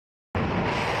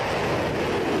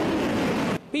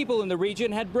People in the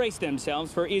region had braced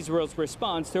themselves for Israel's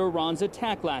response to Iran's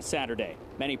attack last Saturday.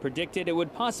 Many predicted it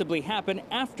would possibly happen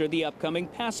after the upcoming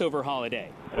Passover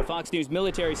holiday. But a Fox News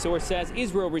military source says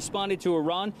Israel responded to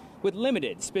Iran with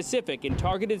limited, specific, and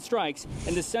targeted strikes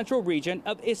in the central region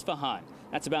of Isfahan.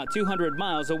 That's about 200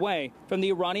 miles away from the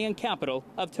Iranian capital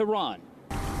of Tehran.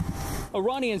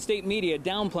 Iranian state media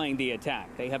downplaying the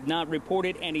attack. They have not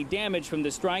reported any damage from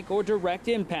the strike or direct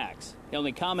impacts. The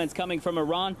only comments coming from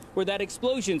Iran were that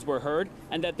explosions were heard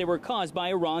and that they were caused by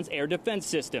Iran's air defense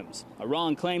systems.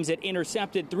 Iran claims it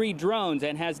intercepted 3 drones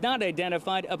and has not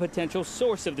identified a potential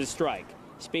source of the strike.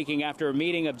 Speaking after a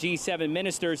meeting of G7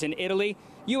 ministers in Italy,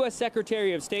 U.S.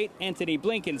 Secretary of State Antony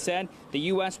Blinken said the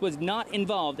U.S. was not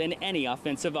involved in any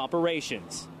offensive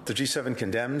operations. The G7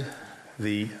 condemned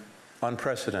the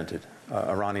unprecedented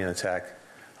Iranian attack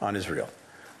on Israel,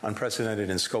 unprecedented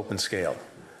in scope and scale.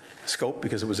 Scope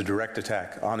because it was a direct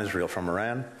attack on Israel from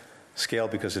Iran, scale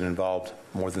because it involved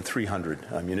more than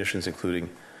 300 munitions, including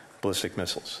ballistic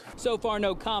missiles. So far,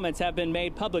 no comments have been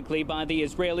made publicly by the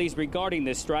Israelis regarding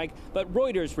this strike, but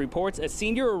Reuters reports a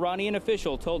senior Iranian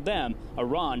official told them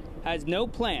Iran has no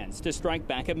plans to strike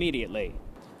back immediately.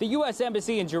 The U.S.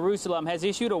 Embassy in Jerusalem has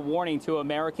issued a warning to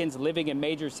Americans living in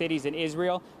major cities in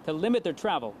Israel to limit their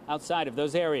travel outside of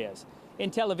those areas. In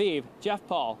Tel Aviv, Jeff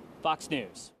Paul, Fox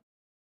News.